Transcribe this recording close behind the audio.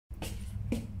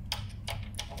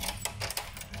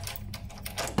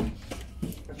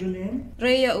your name?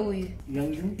 Rhea Uy.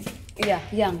 Young you? Yeah,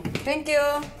 Yang. Thank you.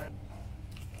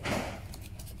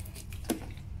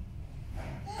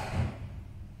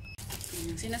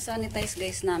 Sinasanitize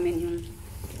guys namin yung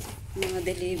mga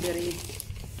delivery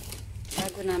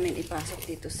bago namin ipasok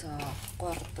dito sa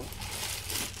kwarto.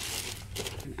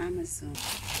 Amazon.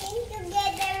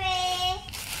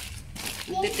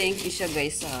 Nagte-thank you siya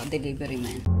guys sa delivery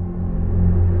man.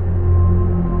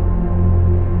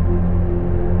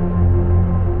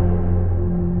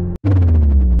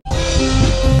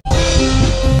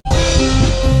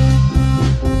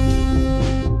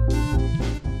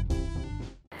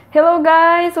 Hello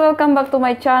guys! Welcome back to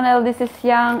my channel. This is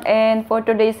Yang, and for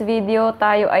today's video,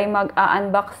 tayo ay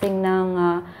mag-unboxing ng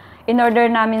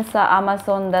in-order namin sa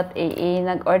Amazon.ae.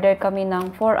 Nag-order kami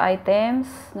ng 4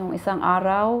 items nung isang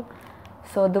araw.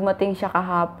 So, dumating siya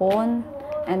kahapon.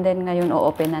 And then, ngayon,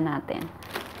 o-open na natin.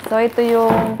 So, ito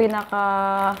yung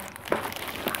pinaka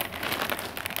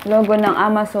logo ng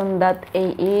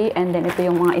Amazon.ae. And then, ito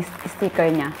yung mga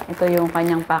sticker niya. Ito yung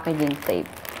kanyang packaging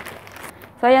tape.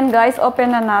 So, ayan guys,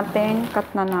 open na natin. Cut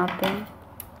na natin.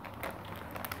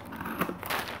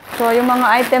 So, yung mga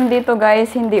item dito guys,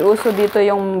 hindi uso dito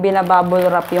yung binabubble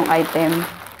wrap yung item.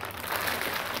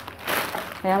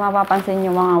 Kaya mapapansin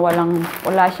nyo mga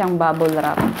wala siyang bubble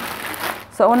wrap.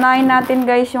 So, unahin natin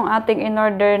guys yung ating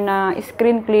in-order na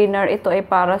screen cleaner. Ito ay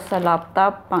para sa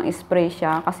laptop, pang spray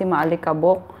siya kasi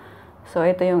maalikabok. So,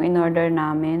 ito yung in-order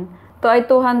namin. Ito ay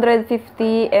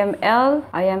 250 ml.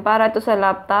 Ayan, para ito sa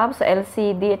laptop, sa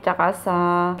LCD, at saka sa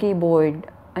keyboard.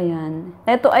 Ayan.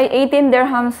 Ito ay 18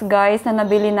 dirhams guys na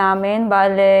nabili namin.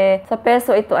 Bale, sa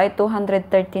peso ito ay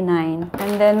 239.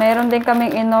 And then, mayroon din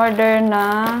kaming in-order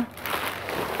na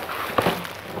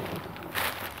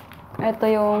ito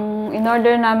yung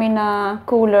in-order namin na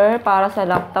cooler para sa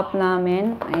laptop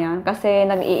namin. Ayan, kasi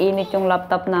nag-iinit yung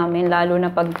laptop namin, lalo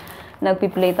na pag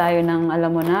nagpi-play tayo ng,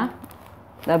 alam mo na,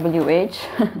 WH.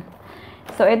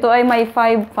 So, ito ay may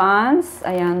 5 fans.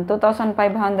 Ayan,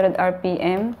 2,500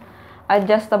 RPM.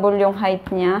 Adjustable yung height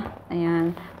niya.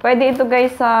 Ayan. Pwede ito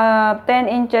guys sa 10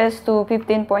 inches to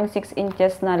 15.6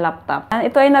 inches na laptop.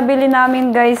 Ito ay nabili namin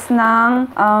guys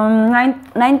ng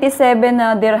 97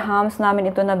 na dirhams namin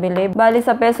ito nabili. Bali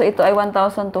sa peso ito ay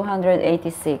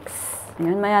 1,286.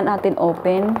 Ayan, maya natin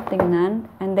open. Tingnan.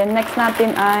 And then next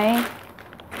natin ay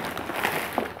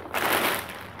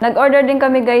nag-order din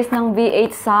kami guys ng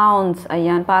V8 sounds.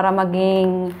 Ayan, para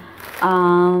maging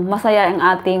masaya ang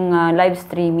ating live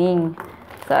streaming.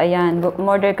 So, ayan,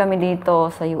 order kami dito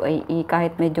sa UAE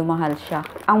kahit medyo mahal siya.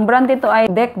 Ang brand nito ay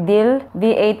Deck Deal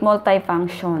V8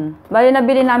 Multifunction. Bali,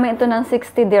 nabili namin ito ng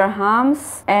 60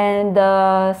 dirhams. And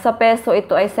sa peso,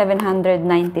 ito ay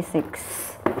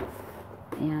 796.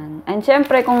 Ayan. And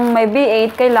syempre, kung may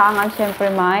V8, kailangan syempre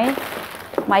may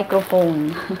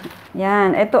microphone.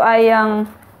 Yan, ito ay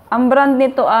ang brand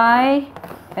nito ay,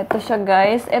 ito siya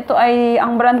guys,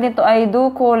 ang brand nito ay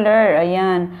dual-color,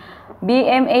 ayan,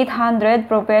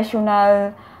 BM-800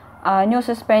 Professional New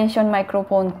Suspension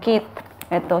Microphone Kit.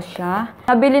 Ito siya.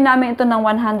 Nabili namin ito ng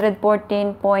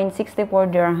 114.64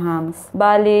 dirhams.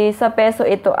 Bali, sa peso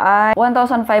ito ay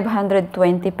 1,520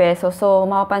 pesos. So,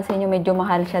 mapapansin nyo medyo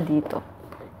mahal siya dito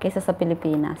kaysa sa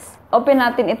Pilipinas. Open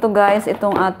natin ito guys,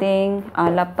 itong ating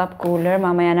laptop cooler.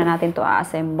 Mamaya na natin to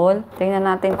a-assemble. Tingnan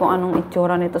natin kung anong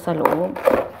itsura nito sa loob.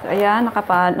 So, ayan,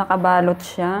 nakabalot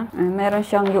siya. Meron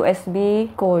siyang USB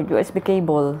cord, USB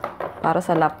cable para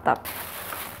sa laptop.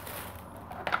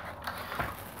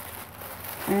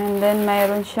 And then,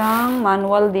 mayroon siyang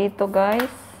manual dito guys.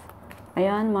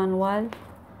 Ayan, manual.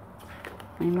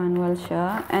 May manual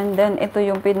siya. And then, ito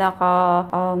yung pinaka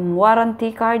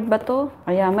warranty card ba to?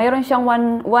 Ayan, mayroon siyang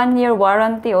one year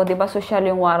warranty. O, diba social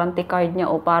yung warranty card niya?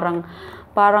 O, parang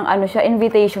ano siya,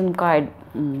 invitation card.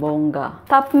 Bongga.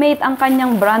 Topmate ang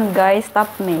kanyang brand, guys.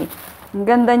 Topmate. Ang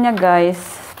ganda niya, guys.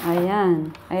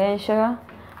 Ayan. Ayan siya.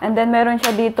 And then, meron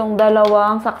siya ditong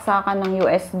dalawang saksakan ng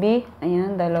USB.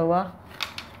 Ayan, dalawa.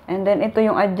 And then, ito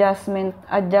yung adjust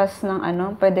ng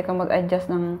ano. Pwede kang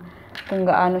mag-adjust ng kung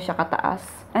gaano siya kataas.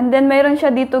 And then, mayroon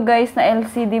siya dito guys na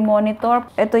LCD monitor.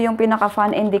 Ito yung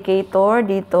pinaka-fan indicator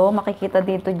dito. Makikita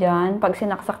dito dyan pag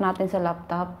sinaksak natin sa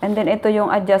laptop. And then, ito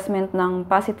yung adjustment ng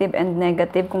positive and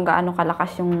negative kung gaano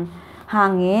kalakas yung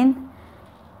hangin.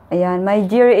 Ayan, may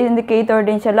gear indicator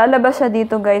din siya. Lalabas siya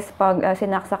dito guys pag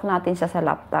sinaksak natin siya sa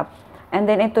laptop. And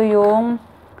then, ito yung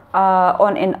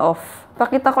on and off.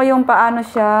 Pakita ko yung paano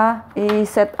siya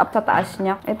i-set up sa taas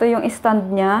niya. Ito yung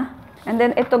stand niya. And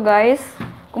then, ito guys,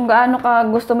 kung gaano ka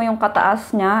gusto mo yung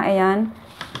kataas niya, ayan.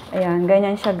 Ayan,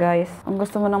 ganyan siya guys. Kung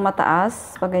gusto mo ng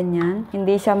mataas, pag ganyan,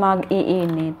 hindi siya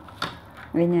mag-iinit.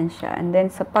 Ganyan siya. And then,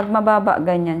 sa pag mababa,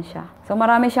 ganyan siya. So,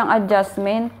 marami siyang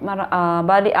adjustment.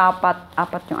 Bali,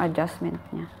 apat yung adjustment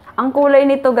niya. Ang kulay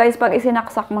nito, guys, pag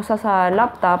isinaksak mo sa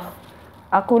laptop,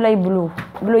 kulay blue.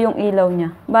 Blue yung ilaw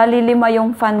niya. Bali, 5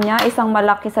 yung fan niya. Isang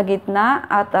malaki sa gitna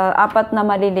at 4 na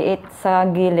maliliit sa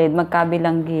gilid,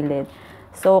 magkabilang gilid.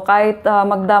 So, kahit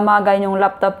magdamagan yung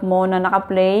laptop mo na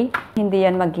naka-play, hindi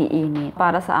yan mag-iinit.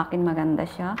 Para sa akin, maganda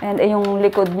siya. And yung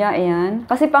likod niya, ayan.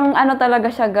 Kasi pang ano talaga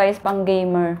siya, guys, pang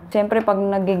gamer. Siyempre, pag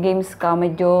nag-games ka,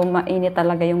 medyo mainit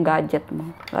talaga yung gadget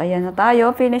mo. So, ayan na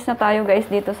tayo. Finish na tayo, guys,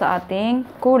 dito sa ating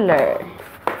cooler.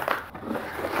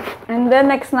 And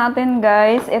then, next natin,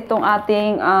 guys, itong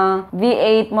ating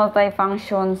V8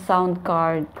 multifunction sound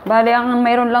card. Bali, ang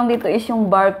mayroon lang dito is yung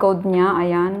barcode niya.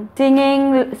 Ayan.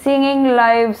 Singing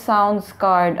live sounds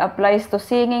card. Applies to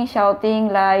singing,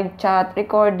 shouting, live, chat,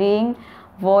 recording,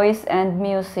 voice, and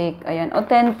music. Ayan.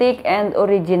 Authentic and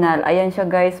original. Ayan siya,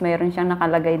 guys. Mayroon siyang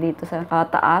nakalagay dito sa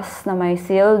taas na may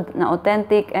sealed na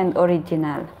authentic and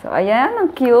original. So, ayan.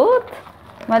 Ang cute.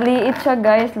 Maliit siya,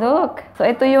 guys. Look. So,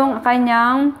 ito yung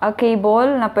kanyang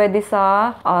cable na pwede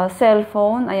sa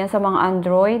cellphone. Ayan, sa mga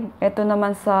Android. Ito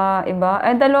naman sa iba.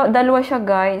 Dalawa siya,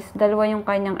 guys. Dalawa yung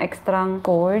kanyang extrang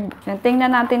cord. Yan,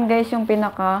 tingnan natin, guys, yung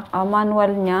pinaka manual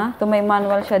niya. Ito, may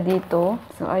manual siya dito.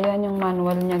 So, ayan yung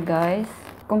manual niya, guys.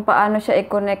 Kung paano siya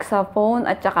i-connect sa phone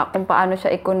at saka kung paano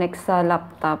siya i-connect sa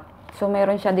laptop. So,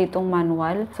 meron siya ditong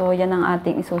manual. So, yan ang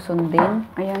ating isusundin.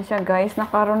 Ayan siya, guys.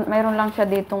 Meron lang siya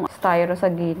ditong styro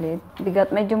sa gilid.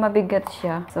 Medyo mabigat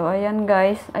siya. So, ayan,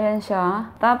 guys. Ayan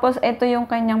siya. Tapos, ito yung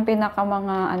kanyang pinaka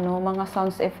mga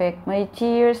sounds effect. May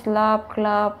cheers, laugh,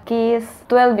 clap, kiss.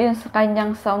 12 yung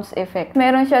kanyang sounds effect.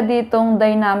 Meron siya ditong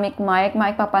dynamic mic.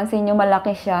 Mapapansin nyo,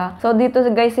 malaki siya. So, dito,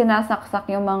 guys, sinasaksak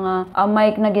yung mga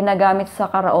mic na ginagamit sa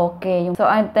karaoke. So,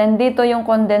 and dito yung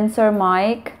condenser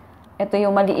mic. Ito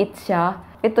yung maliit siya.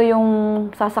 Ito yung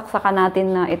sasaksakan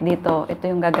natin na dito.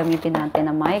 Ito yung gagamitin natin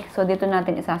na mic. So, dito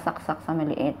natin isasaksak sa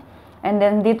maliit. And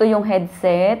then, dito yung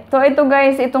headset. So, ito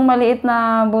guys, itong maliit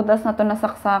na butas na to na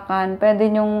saksakan, pwede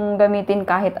nyong gamitin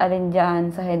kahit alin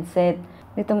dyan sa headset.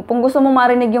 Dito, kung gusto mo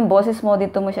marinig yung boses mo,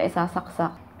 dito mo siya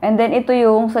isasaksak. And then, ito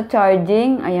yung sa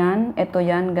charging. Ayan, ito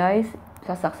yan guys.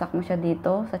 Sasaksak mo siya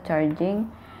dito sa charging.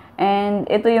 And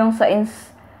ito yung sa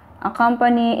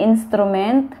company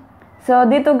instrument. So,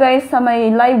 dito guys, sa may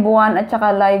live 1 at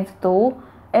saka live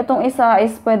 2, itong isa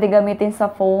is pwede gamitin sa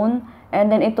phone,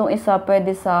 and then itong isa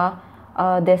pwede sa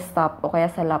desktop o kaya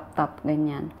sa laptop,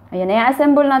 ganyan. Ayan,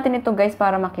 i-assemble natin ito guys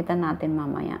para makita natin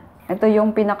mamaya. Ito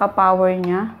yung pinaka-power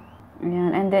niya.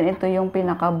 Ayan, and then ito yung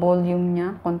pinaka-volume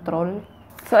niya, control.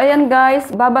 So, ayan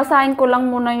guys, babasahin ko lang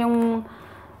muna yung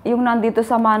nandito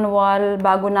sa manual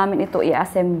bago namin ito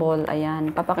i-assemble. Ayan,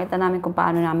 papakita namin kung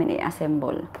paano namin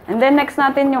i-assemble. And then next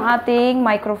natin yung ating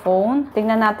microphone.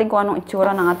 Tingnan natin kung anong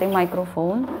itsura ng ating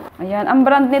microphone. Ayan, ang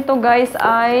brand nito guys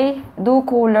ay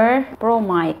Do-Cooler Pro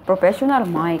Mic, professional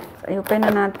mic. Open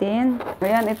na natin.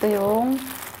 Ayan, ito yung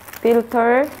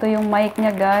filter. Ito yung mic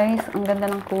niya guys. Ang ganda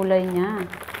ng kulay niya.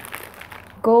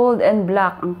 Gold and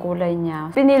black ang kulay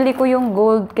niya. Pinili ko yung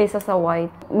gold kaysa sa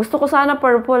white. Gusto ko sana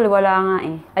purple, wala nga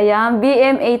eh. Ayan,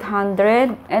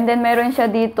 BM-800. And then meron siya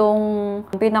ditong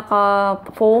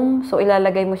pinaka-foam. So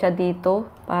ilalagay mo siya dito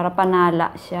para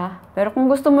panala siya. Pero kung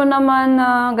gusto mo naman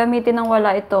na gamitin ng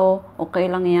wala ito, okay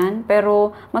lang yan.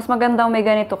 Pero mas magandang may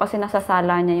ganito kasi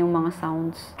nasasala niya yung mga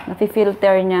sounds.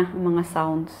 Nafi-filter niya yung mga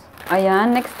sounds.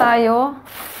 Ayan, next tayo.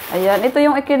 Ayan, ito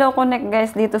yung i-connect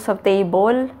guys dito sa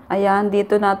table. Ayan,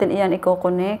 dito natin iyan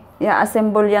i-connect.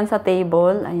 I-assemble yan sa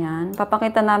table. Ayan,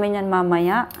 papakita namin yan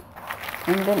mamaya.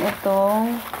 And then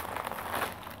itong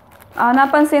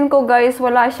napansin ko guys,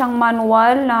 wala siyang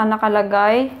manual na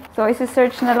nakalagay. So,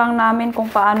 isi-search na lang namin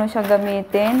kung paano siya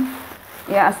gamitin.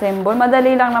 I-assemble.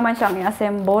 Madali lang naman siyang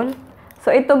i-assemble.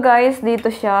 So, ito guys,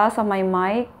 dito siya sa may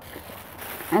mic.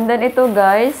 And then ito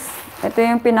guys, ito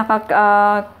yung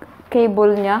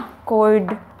pinaka-cable niya,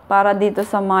 cord para dito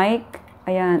sa mic.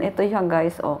 Ayan, ito siya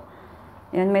guys, oh.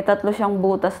 Ayan, may tatlo siyang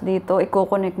butas dito.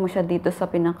 I-connect mo siya dito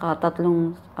sa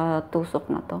pinaka-tatlong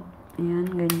tusok na to. Ayan,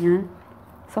 ganyan.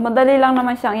 So, madali lang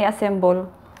naman siyang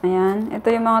i-assemble. Ayan, ito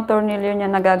yung mga tornilyo niya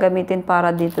na gagamitin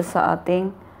para dito sa ating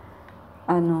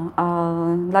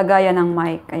lagayan ng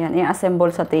mic. Ayan, i-assemble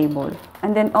sa table.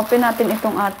 And then, open natin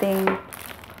itong ating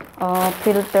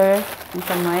filter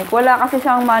sa mic. Wala kasi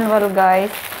siyang manual,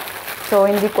 guys. So,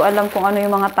 hindi ko alam kung ano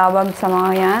yung mga tawag sa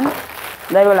mga yan.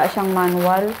 Dahil wala siyang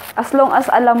manual. As long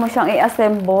as alam mo siyang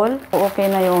i-assemble,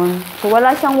 okay na yun. So,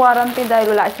 wala siyang warranty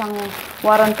dahil wala siyang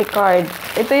warranty card.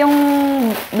 Ito yung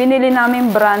binili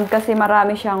namin brand kasi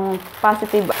marami siyang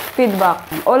positive feedback.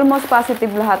 Almost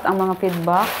positive lahat ang mga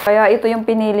feedback. Kaya ito yung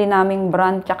pinili naming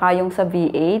brand tsaka yung sa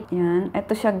V8. Yan.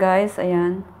 Ito siya guys.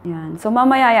 Ayan. Yan. So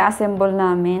mamaya i-assemble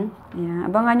namin. Ayan.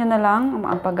 Abangan nyo na lang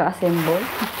ang pag-assemble.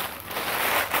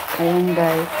 Ayan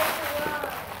guys.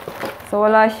 So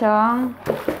wala siyang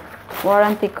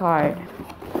warranty card.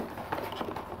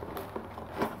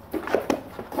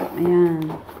 Ayan.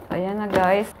 Ayan na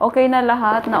guys. Okay na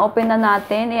lahat. Na-open na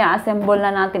natin. I-assemble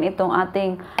na natin itong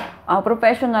ating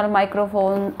professional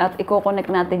microphone at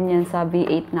i-connect natin yan sa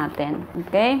V8 natin.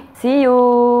 Okay? See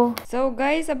you! So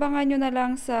guys, abangan nyo na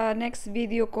lang sa next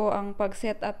video ko ang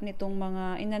pag-setup nitong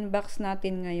mga in-unbox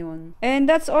natin ngayon. And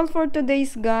that's all for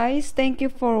today's guys. Thank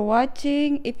you for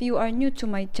watching. If you are new to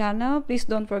my channel, please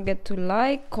don't forget to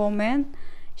like, comment,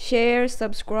 share,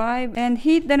 subscribe, and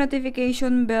hit the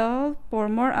notification bell for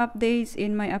more updates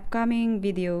in my upcoming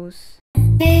videos.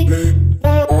 Big,